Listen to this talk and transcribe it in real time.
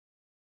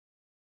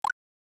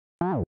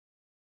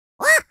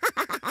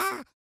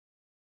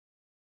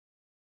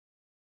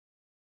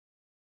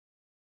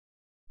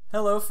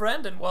Hello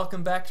friend, and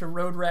welcome back to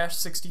Rash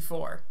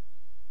 64.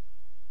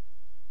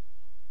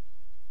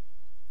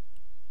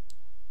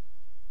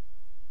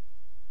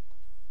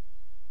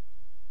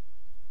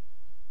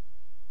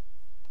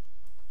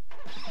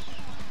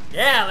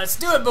 Yeah, let's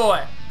do it,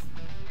 boy!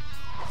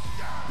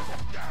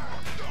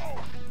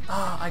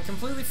 I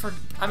completely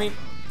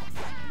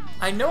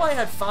I know I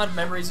had fond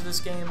memories of this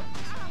game,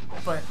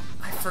 but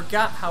I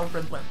forgot how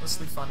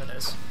relentlessly fun it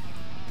is.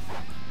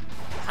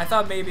 I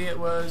thought maybe it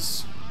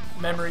was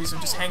memories of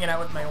just hanging out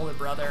with my older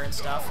brother and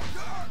stuff.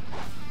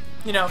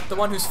 You know, the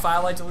one whose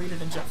file I deleted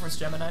in Force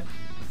Gemini.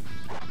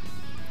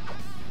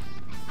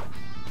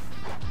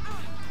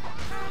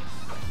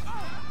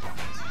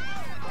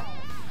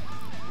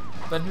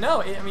 But no,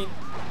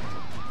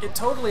 it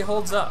totally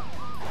holds up.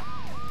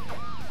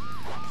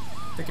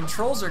 The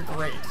controls are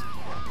great.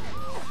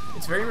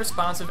 It's very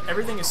responsive.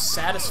 Everything is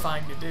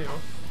satisfying to do.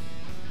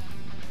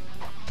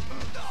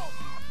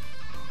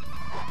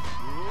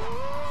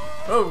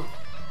 Oh!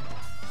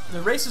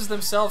 The races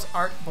themselves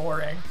aren't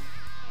boring.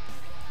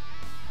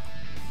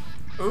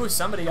 Ooh,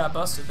 somebody got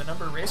busted. The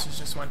number of racers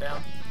just went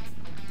down.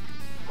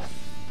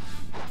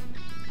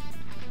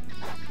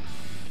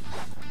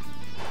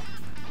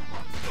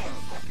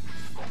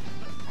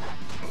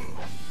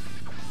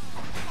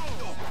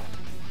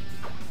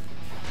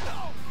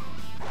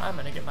 I'm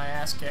gonna get my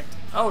ass kicked.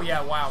 Oh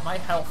yeah, wow, my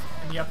health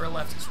in the upper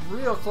left is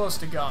real close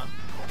to gone.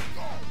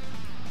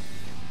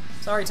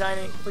 Sorry,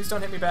 Tiny. Please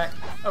don't hit me back.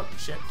 Oh,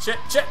 shit.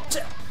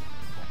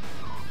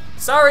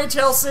 Sorry,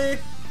 Chelsea!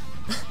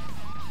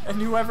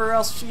 And whoever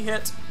else she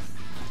hit.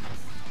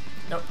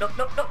 Nope,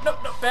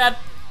 bad.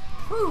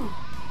 Whew.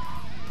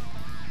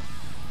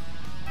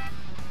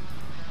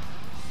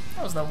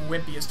 That was the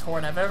wimpiest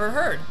horn I've ever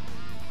heard.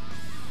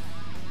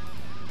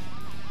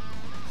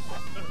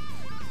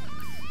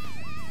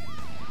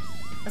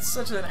 That's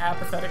such an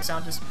apathetic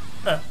sound, just,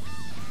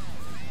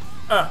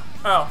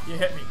 oh, you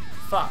hit me.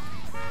 Fuck.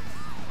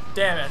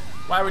 Damn it.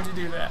 Why would you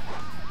do that?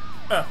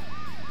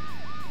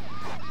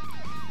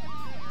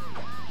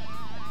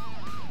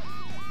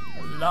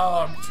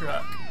 Log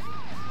truck.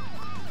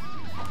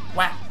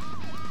 Whack.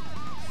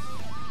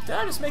 Did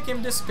I just make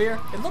him disappear?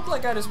 It looked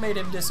like I just made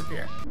him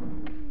disappear.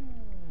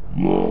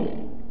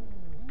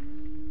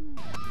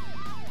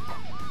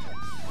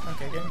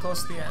 Okay, getting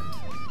close to the end.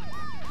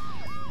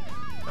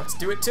 Let's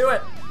do it to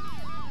it.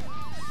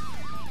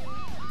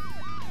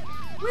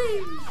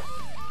 Whee!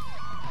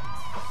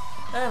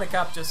 And the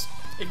cop just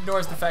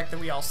ignores the fact that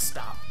we all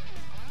stop.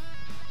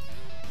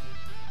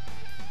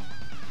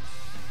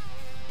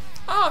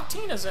 Oh,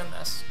 Tina's in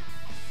this.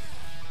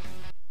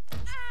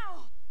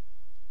 Ow!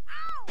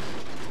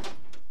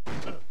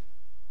 Ow!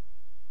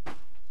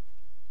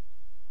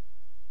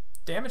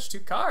 Damage to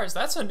cars,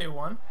 that's a new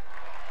one.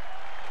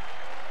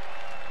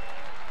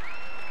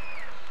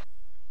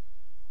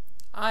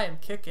 I am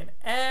kicking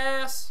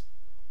ass.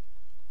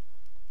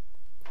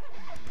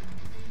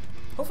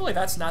 Hopefully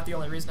that's not the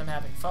only reason I'm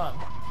having fun.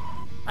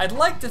 I'd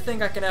like to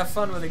think I can have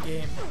fun with a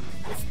game,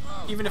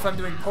 even if I'm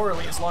doing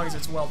poorly, as long as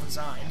it's well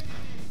designed.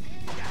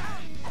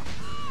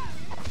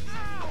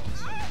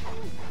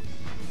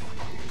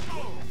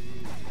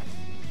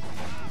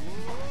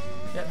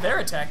 Yeah, they're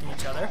attacking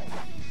each other.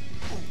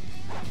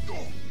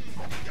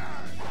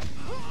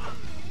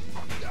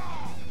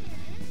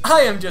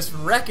 I am just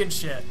wrecking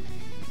shit.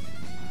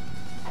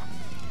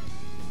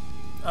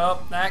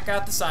 Oh, that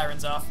got the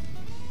sirens off.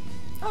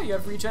 Oh, you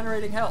have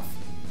regenerating health.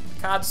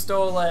 COD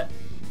stole it.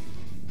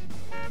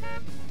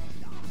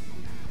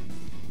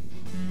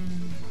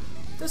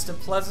 Just a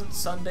pleasant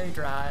Sunday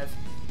drive.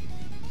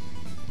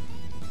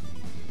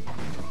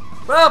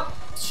 Well,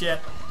 shit.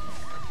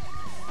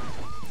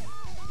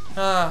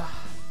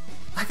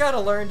 I gotta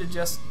learn to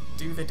just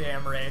do the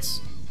damn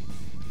race.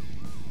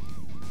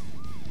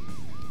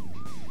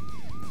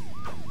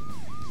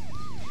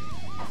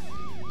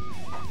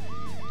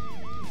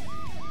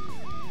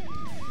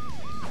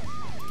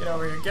 Get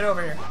over here, get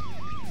over here.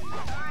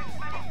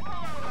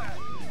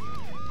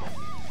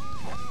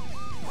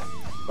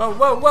 Whoa,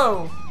 whoa,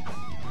 whoa!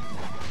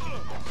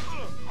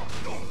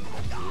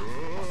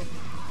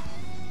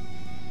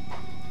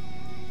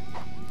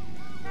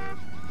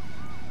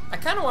 I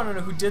kind of want to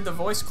know who did the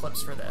voice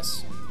clips for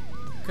this,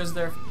 because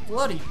they're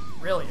bloody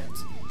brilliant.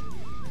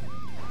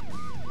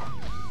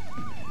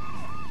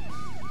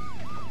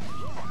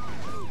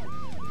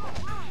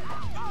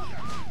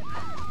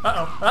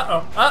 Uh-oh,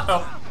 uh-oh,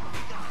 uh-oh.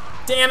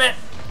 Damn it!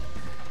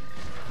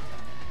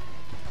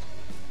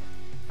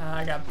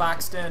 I got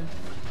boxed in.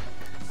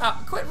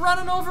 Oh, quit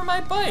running over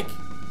my bike!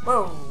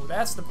 Whoa,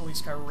 that's the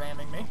police car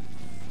ramming me.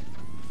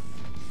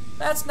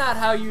 That's not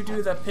how you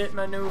do the pit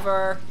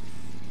maneuver.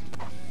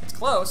 It's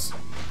close,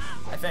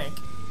 I think.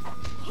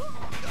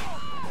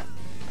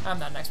 I'm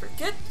not an expert.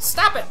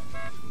 Stop it!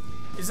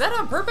 Is that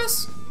on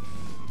purpose?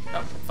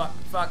 Oh, fuck,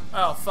 fuck,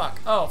 oh, fuck,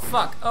 oh,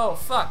 fuck, oh,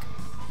 fuck.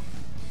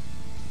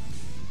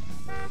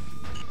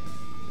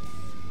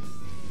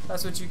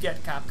 That's what you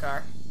get, cop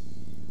car.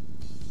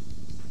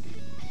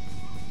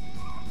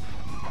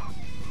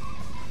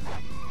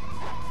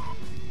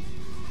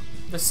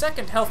 The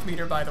second health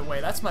meter, by the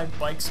way, that's my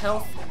bike's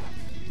health.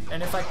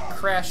 And if I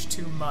crash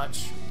too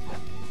much...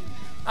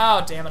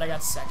 Oh, damn it, I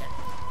got second.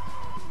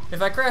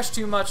 If I crash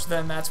too much,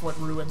 then that's what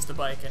ruins the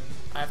bike, and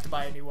I have to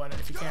buy a new one, and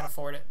if you can't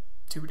afford it,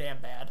 too damn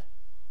bad.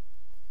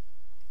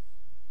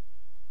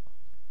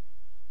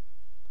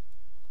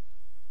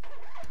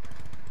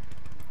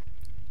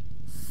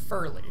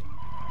 Furley.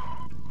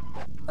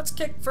 Let's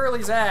kick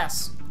Furley's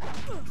ass.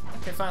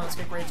 Okay, fine, let's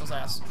kick Rachel's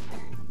ass.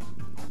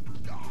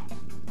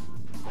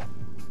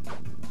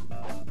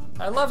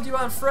 I loved you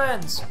on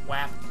Friends.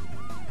 Whap.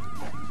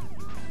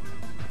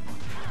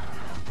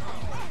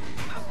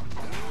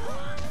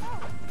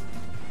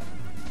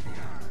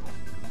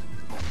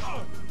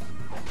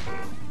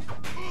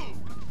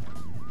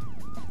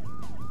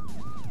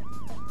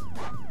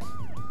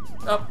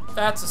 Oh,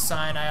 that's a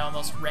sign I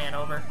almost ran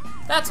over.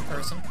 That's a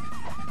person.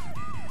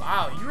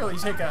 Wow, you really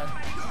take a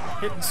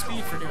hit in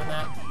speed for doing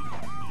that.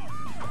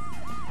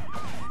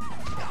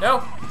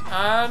 No.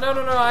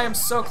 No, I am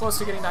so close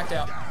to getting knocked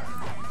out.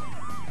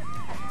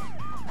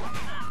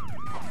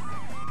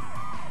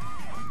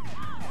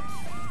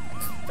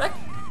 That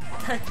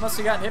guy must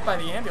have gotten hit by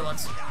the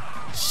ambulance.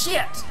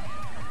 Shit!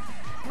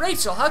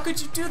 Rachel, how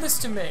could you do this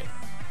to me?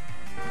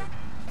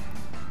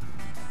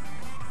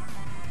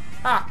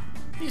 Ha!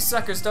 These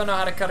suckers don't know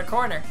how to cut a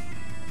corner.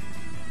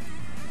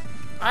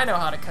 I know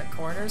how to cut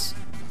corners.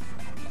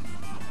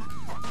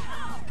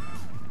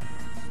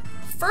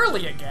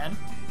 Furley again?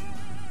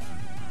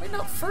 Wait,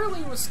 no,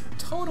 Furley was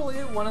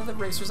totally one of the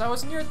racers I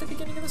was near at the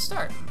beginning of the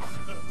start.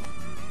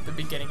 The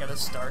beginning of the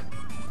start.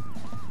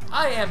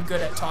 I am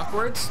good at talk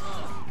words.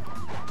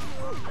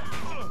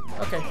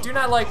 Okay, do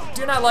not like.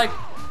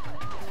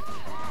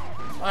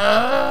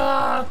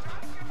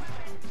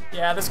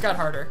 Yeah, this got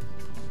harder.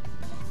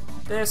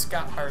 This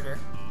got harder.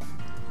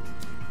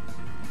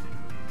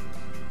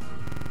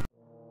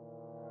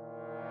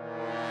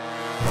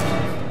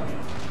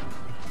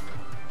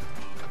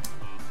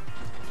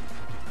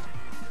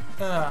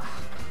 I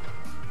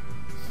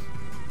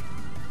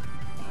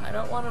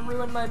don't want to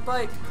ruin my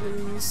bike,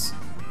 please.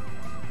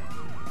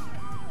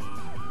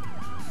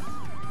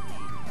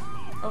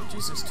 Oh,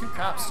 Jesus, 2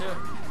 cops, too.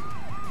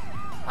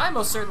 I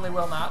most certainly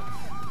will not.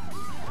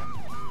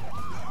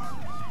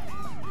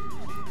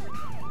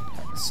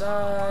 Cut the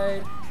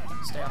side.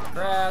 Stay off the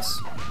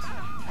grass.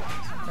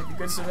 Like a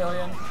good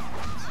civilian.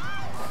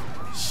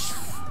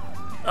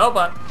 Oh,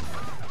 but.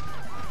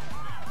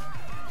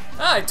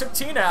 Ah, I took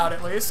Tina out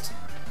at least.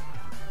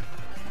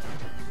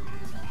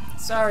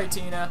 Sorry,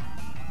 Tina.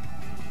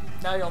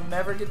 Now you'll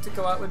never get to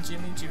go out with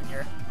Jimmy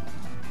Jr.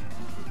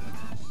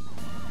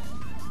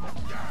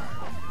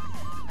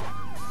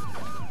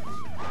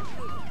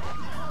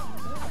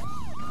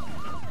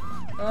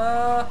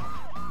 Yeah,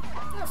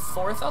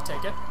 4th, I'll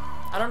take it.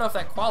 I don't know if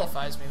that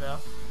qualifies me, though.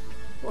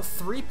 Well,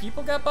 3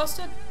 people got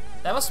busted?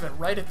 That must have been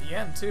right at the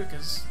end, too,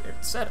 because it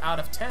said out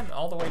of 10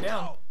 all the way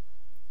down.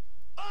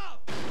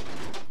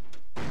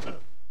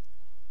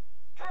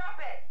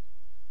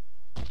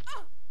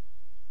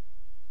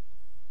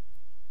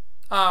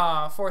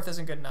 Ah, 4th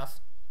isn't good enough.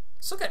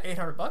 Still got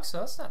 $800, so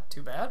that's not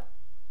too bad.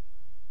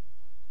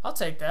 I'll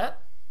take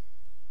that.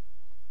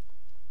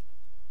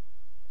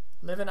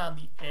 Living on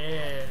the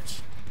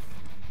edge.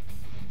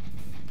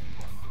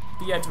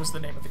 The Edge was the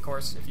name of the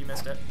course, if you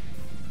missed it.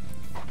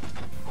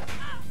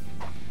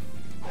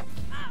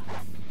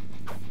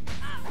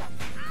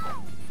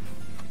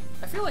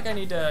 I feel like I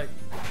need to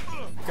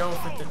go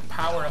with the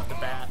power of the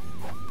bat.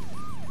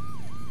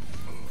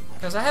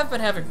 Because I have been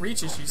having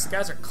reach issues. The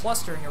guys are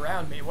clustering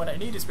around me. What I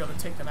need is to be able to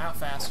take them out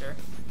faster.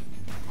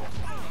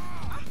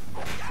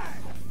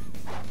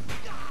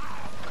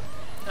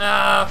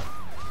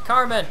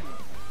 Carmen!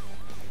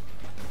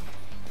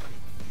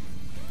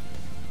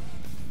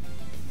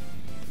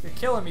 You're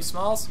killing me,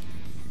 Smalls.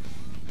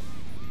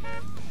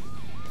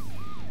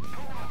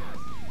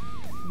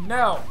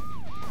 No!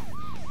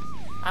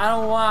 I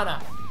don't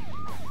wanna.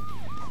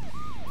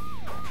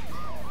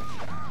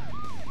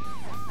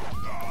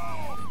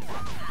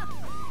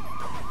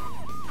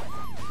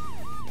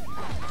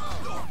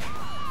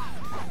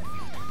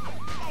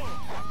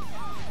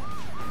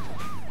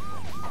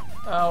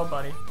 Oh,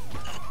 buddy.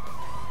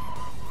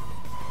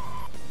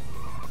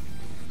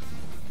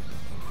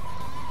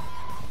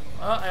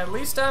 Well, at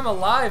least I'm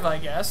alive, I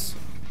guess.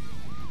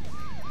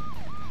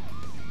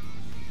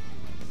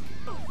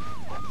 Come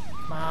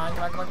on,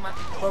 come on, come on, come on.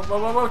 Whoa, whoa,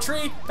 whoa, whoa,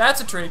 tree! That's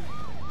a tree.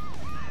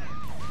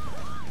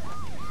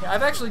 Yeah,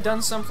 I've actually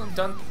done something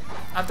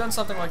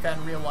like that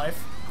in real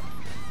life.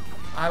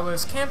 I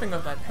was camping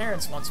with my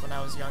parents once when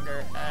I was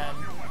younger, and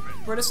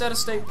we're just at a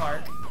state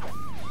park,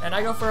 and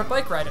I go for a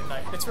bike ride at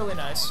night. It's really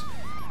nice.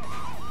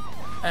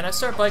 And I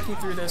start biking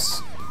through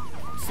this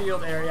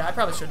field area. I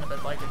probably shouldn't have been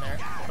biking there,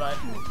 but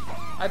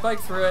I bike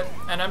through it,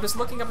 and I'm just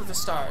looking up at the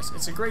stars.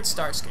 It's a great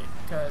starscape,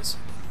 because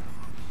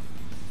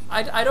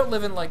I don't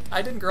live in, like,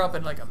 I didn't grow up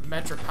in, like, a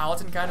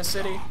metropolitan kind of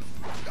city.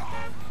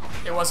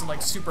 It wasn't,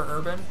 like, super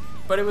urban,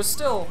 but it was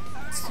still,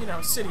 you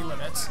know, city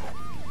limits.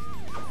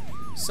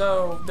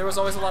 So there was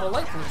always a lot of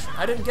light pollution.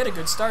 I didn't get a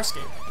good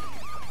starscape.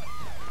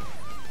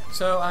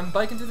 So I'm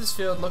biking through this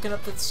field, looking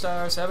up at the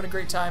stars, having a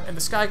great time, and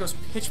the sky goes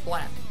pitch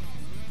black.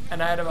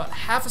 And I had about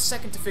half a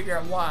second to figure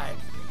out why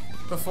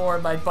before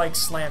my bike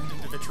slammed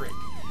into the tree.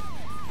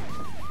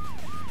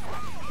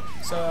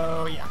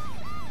 So, yeah.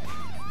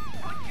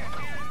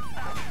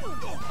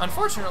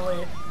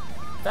 Unfortunately,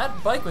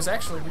 that bike was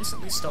actually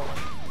recently stolen.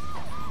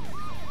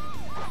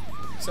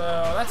 So,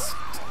 that's...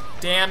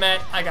 Damn it,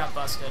 I got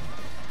busted.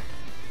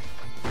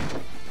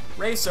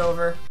 Race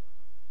over.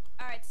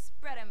 Alright,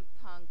 spread him,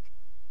 punk.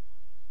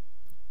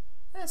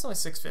 It's only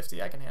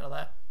 650, I can handle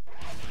that.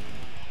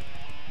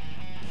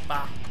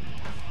 Bah.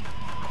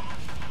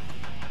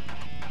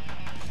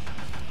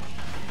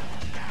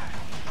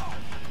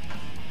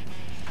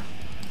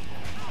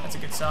 That's a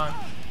good song.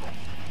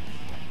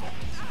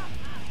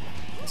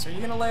 Okay, so are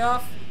you gonna lay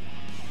off?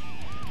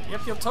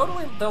 Yep,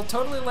 they'll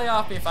totally lay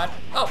off me if I...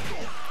 Oh!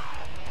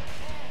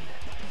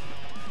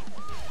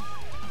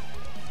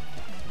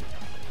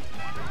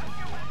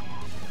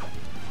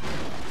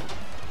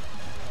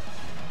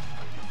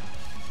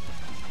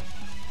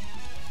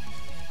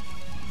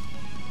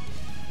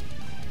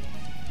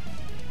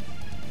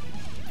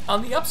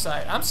 On the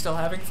upside, I'm still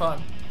having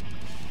fun.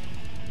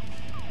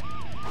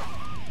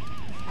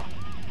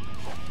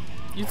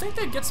 You'd think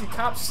they'd get some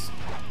cops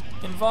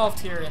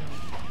involved here and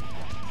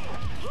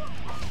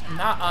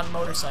not on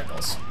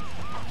motorcycles.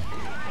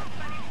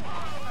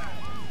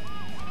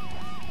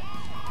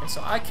 Okay,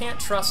 so I can't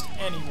trust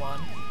anyone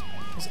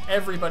because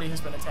everybody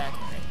has been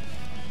attacking me.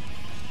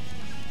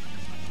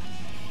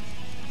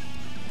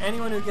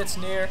 Anyone who gets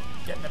near,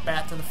 getting a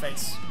bat to the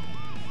face.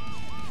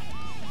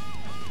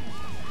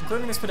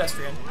 Including this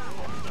pedestrian.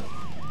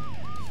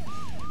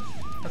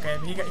 Okay,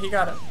 he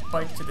got a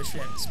bike to the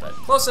shins, but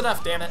close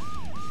enough, damn it.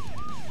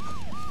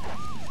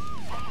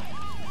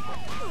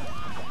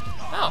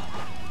 Oh.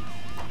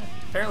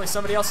 Apparently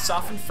somebody else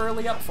softened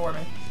Furley up for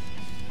me.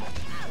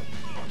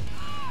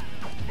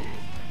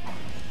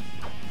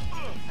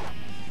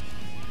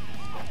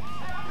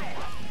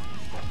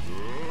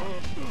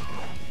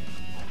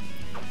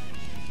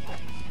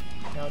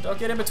 No, don't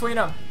get in between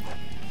them.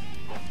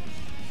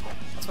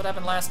 That's what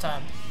happened last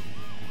time.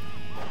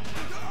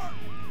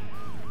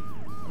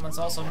 And let's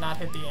also not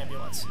hit the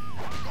ambulance.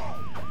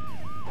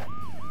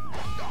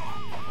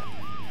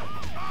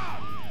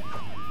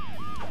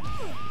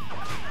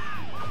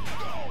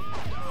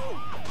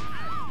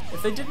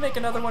 If they did make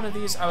another one of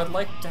these, I would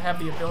like to have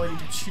the ability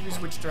to choose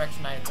which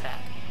direction I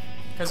attack.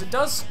 Because it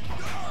does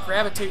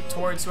gravitate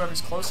towards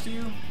whoever's close to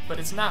you, but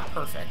it's not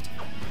perfect.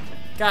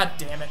 God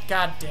damn it,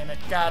 god damn it,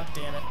 god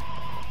damn it.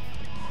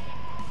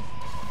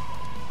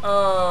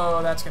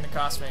 Oh, that's gonna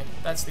cost me.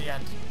 That's the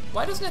end.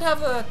 Why doesn't it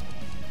have the...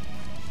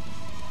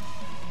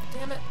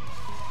 Damn it.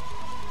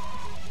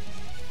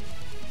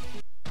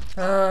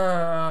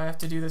 I have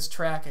to do this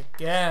track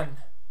again.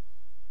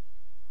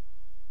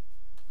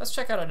 Let's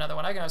check out another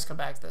one. I can always come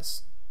back to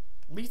this.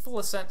 Lethal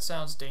Ascent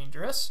sounds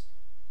dangerous.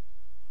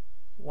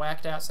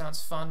 Whacked Out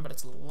sounds fun, but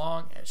it's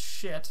long as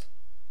shit.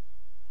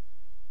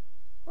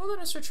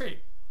 Wilderness Retreat.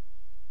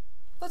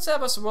 Let's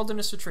have us a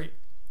Wilderness Retreat.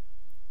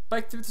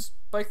 Bike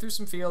through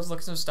some fields, look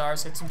at some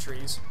stars, hit some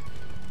trees.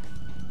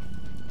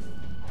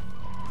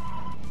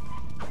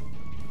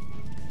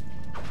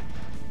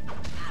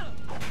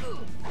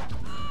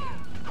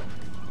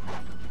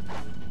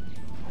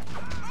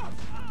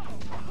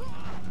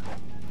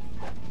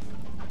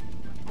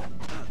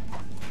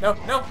 No,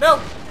 no,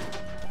 no!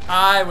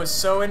 I was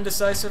so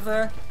indecisive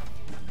there.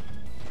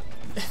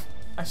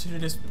 I should have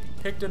just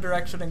picked a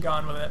direction and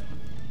gone with it.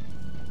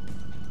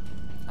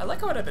 I like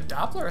how it had the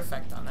Doppler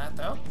effect on that,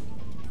 though.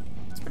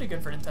 It's pretty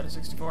good for Nintendo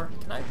 64.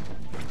 Can I?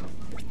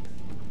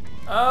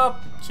 Oh,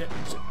 shit,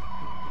 shit.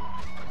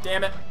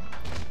 Damn it.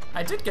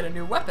 I did get a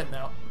new weapon,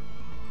 though.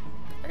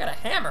 I got a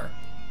hammer.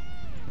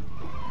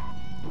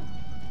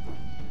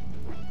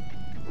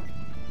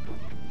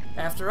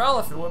 After all,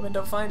 if the women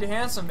don't find you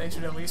handsome, they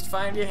should at least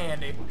find you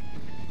handy.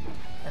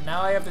 And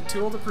now I have the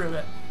tool to prove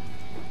it.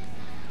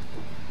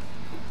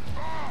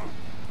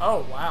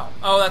 Oh, wow.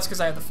 Oh, that's because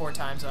I have the 4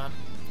 times on.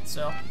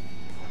 So,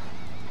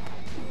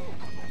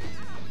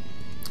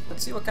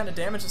 let's see what kind of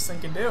damage this thing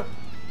can do.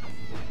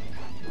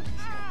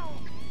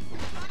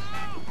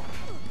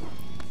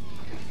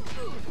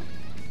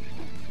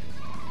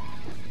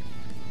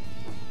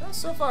 Well,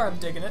 so far I'm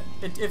digging it.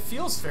 It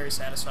feels very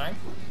satisfying.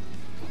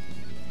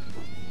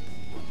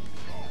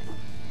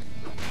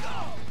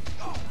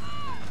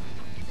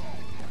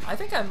 I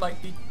think I might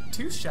be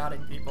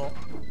two-shotting people.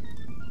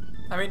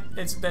 I mean,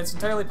 that's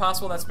entirely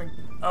possible. That's been...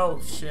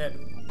 Oh, shit.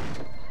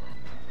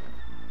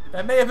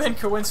 That may have been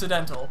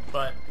coincidental,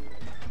 but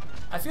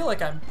I feel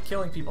like I'm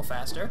killing people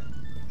faster.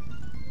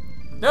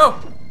 No!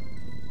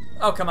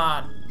 Oh, come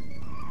on.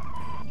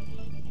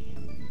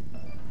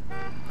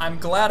 I'm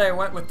glad I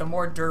went with the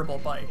more durable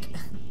bike.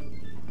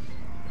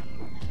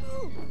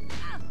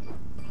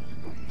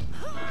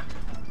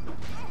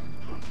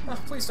 Oh,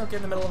 please don't get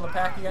in the middle of a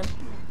pack again.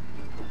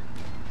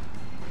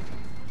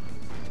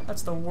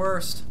 That's the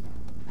worst.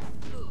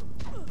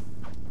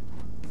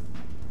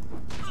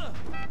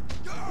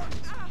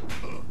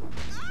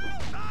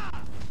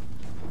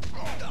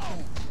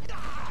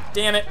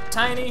 Damn it,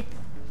 Tiny!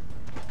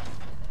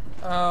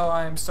 Oh,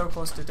 I am so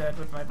close to dead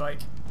with my bike.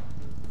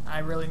 I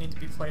really need to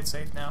be played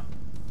safe now.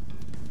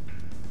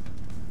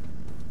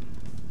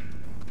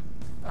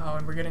 Oh,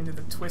 and we're getting to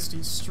the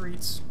twisty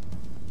streets.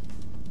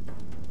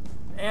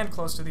 And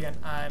close to the end.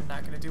 I'm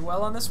not going to do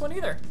well on this one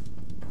either.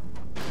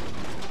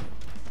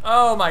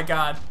 Oh my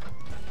god.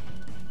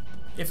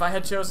 If I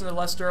had chosen a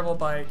less durable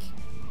bike,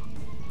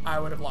 I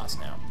would have lost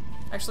now.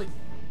 Actually,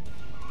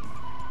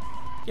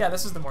 yeah,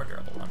 this is the more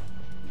durable one.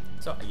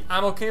 So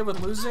I'm okay with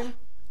losing.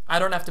 I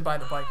don't have to buy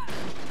the bike again.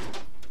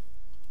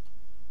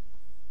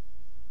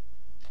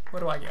 What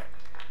do I get?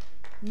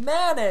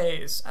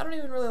 Mayonnaise! I don't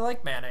even really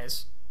like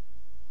mayonnaise.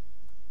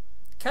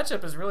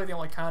 Ketchup is really the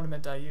only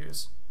condiment I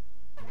use.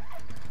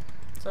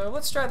 So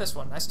let's try this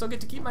one. I still get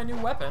to keep my new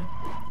weapon,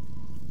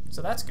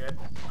 so that's good.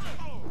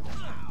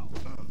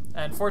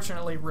 And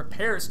fortunately,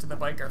 repairs to the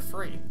bike are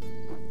free.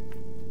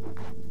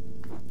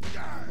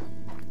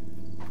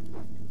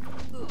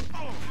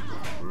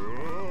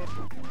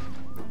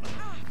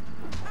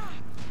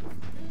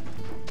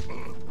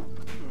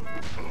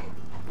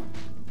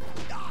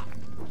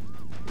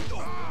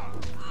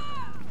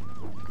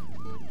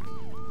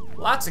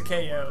 Lots of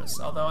KOs,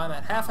 although I'm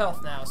at half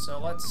health now, so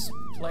let's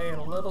play it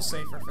a little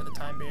safer for the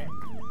time being.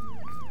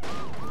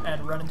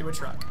 And run into a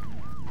truck.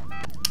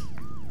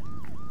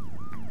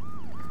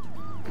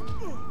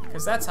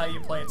 Because that's how you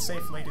play it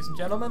safe, ladies and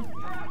gentlemen.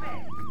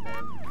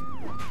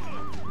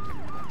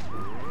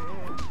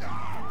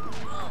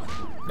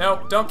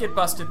 No, don't get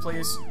busted,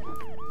 please.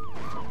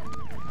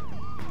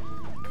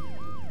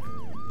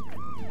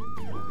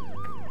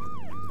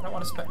 I don't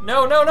want to spend...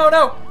 No, no, no,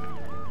 no!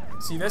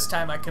 See, this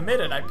time I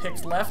committed. I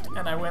picked left,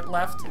 and I went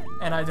left,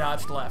 and I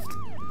dodged left.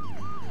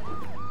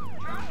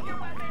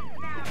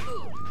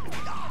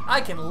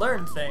 I can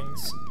learn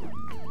things.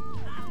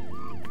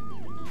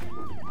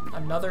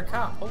 Another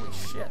cop. Holy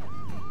shit.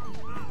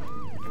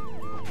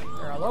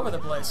 They're all over the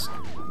place.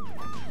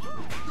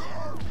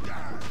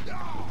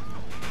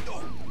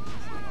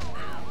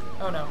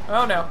 Oh no.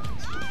 Oh no.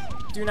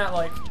 Do not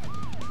like.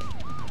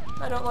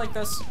 I don't like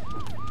this.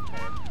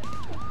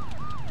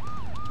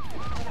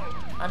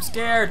 I'm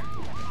scared.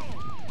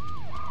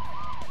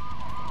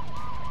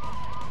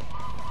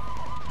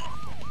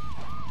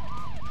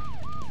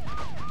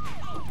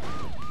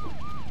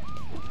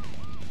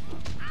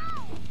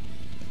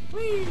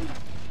 Whee!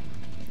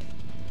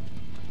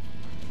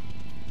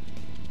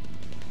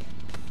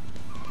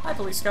 Hi,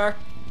 police car.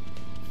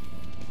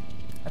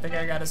 I think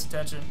I got his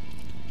attention.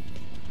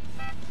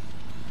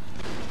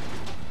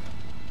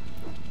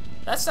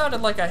 That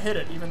sounded like I hit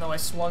it, even though I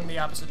swung the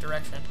opposite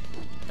direction.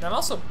 And I'm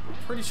also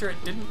pretty sure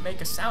it didn't make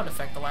a sound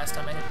effect the last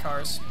time I hit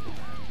cars.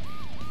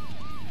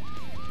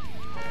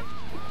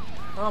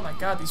 Oh my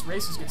god, these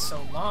races get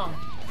so long.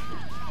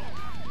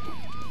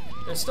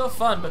 They're still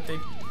fun, but they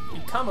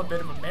become a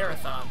bit of a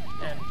marathon,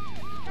 and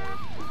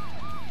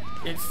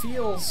it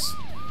feels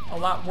a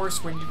lot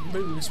worse when you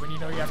lose, when you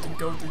know you have to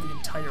go through the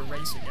entire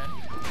race again.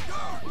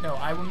 No,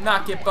 I will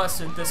not get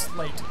busted this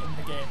late in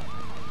the game.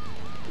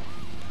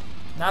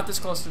 Not this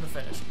close to the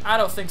finish. I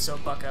don't think so,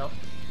 bucko.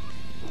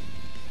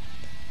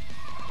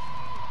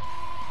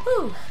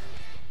 Whew.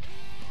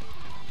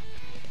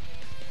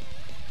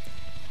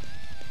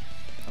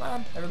 Come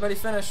on, everybody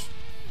finish.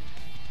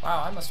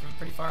 Wow, I must have been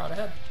pretty far out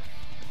ahead.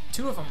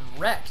 2 of them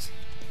wrecked.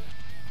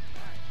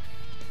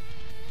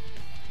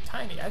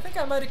 Tiny, I think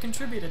I might have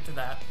contributed to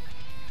that.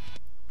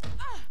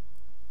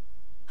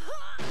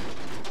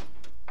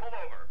 Pull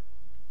over.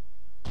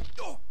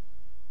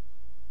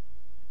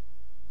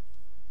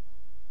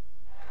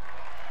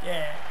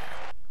 Yeah.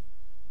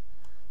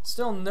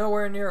 Still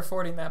nowhere near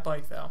affording that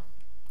bike, though.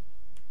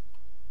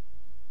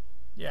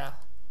 Yeah.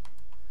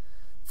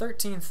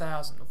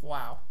 13,000.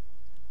 Wow.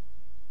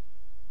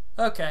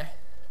 Okay.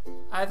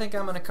 I think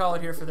I'm going to call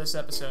it here for this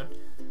episode.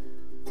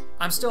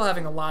 I'm still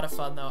having a lot of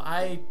fun, though.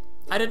 I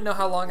didn't know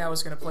how long I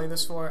was going to play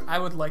this for. I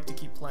would like to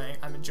keep playing.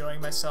 I'm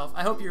enjoying myself.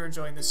 I hope you're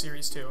enjoying this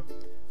series, too.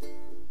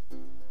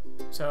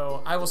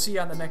 So, I will see you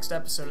on the next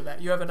episode of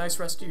that. You have a nice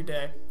rest of your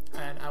day,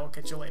 and I will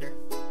catch you later.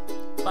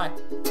 Bye.